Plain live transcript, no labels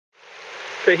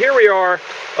Okay, here we are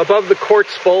above the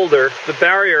quartz boulder, the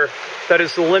barrier that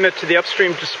is the limit to the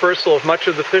upstream dispersal of much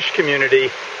of the fish community,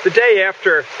 the day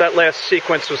after that last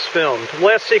sequence was filmed. The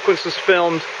last sequence was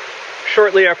filmed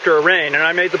shortly after a rain, and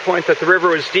I made the point that the river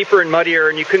was deeper and muddier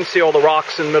and you couldn't see all the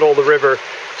rocks in the middle of the river.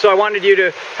 So I wanted you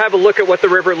to have a look at what the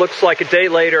river looks like a day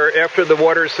later after the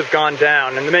waters have gone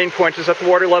down. And the main point is that the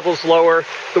water level is lower,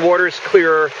 the water is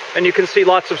clearer, and you can see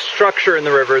lots of structure in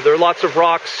the river. There are lots of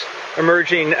rocks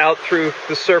emerging out through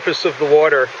the surface of the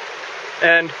water.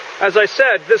 And as I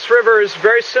said, this river is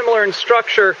very similar in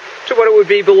structure to what it would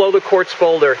be below the quartz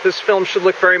boulder. This film should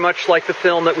look very much like the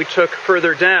film that we took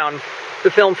further down.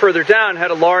 The film further down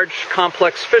had a large,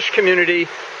 complex fish community.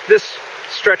 This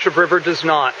stretch of river does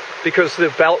not, because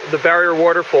the barrier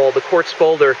waterfall, the quartz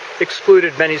boulder,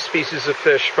 excluded many species of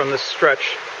fish from this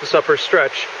stretch, this upper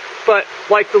stretch. But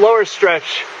like the lower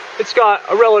stretch, it's got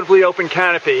a relatively open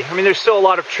canopy. I mean, there's still a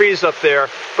lot of trees up there,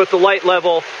 but the light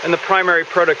level and the primary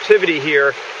productivity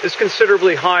here is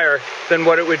considerably higher than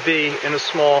what it would be in a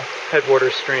small headwater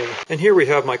stream. And here we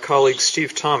have my colleague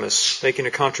Steve Thomas making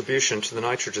a contribution to the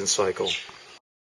nitrogen cycle.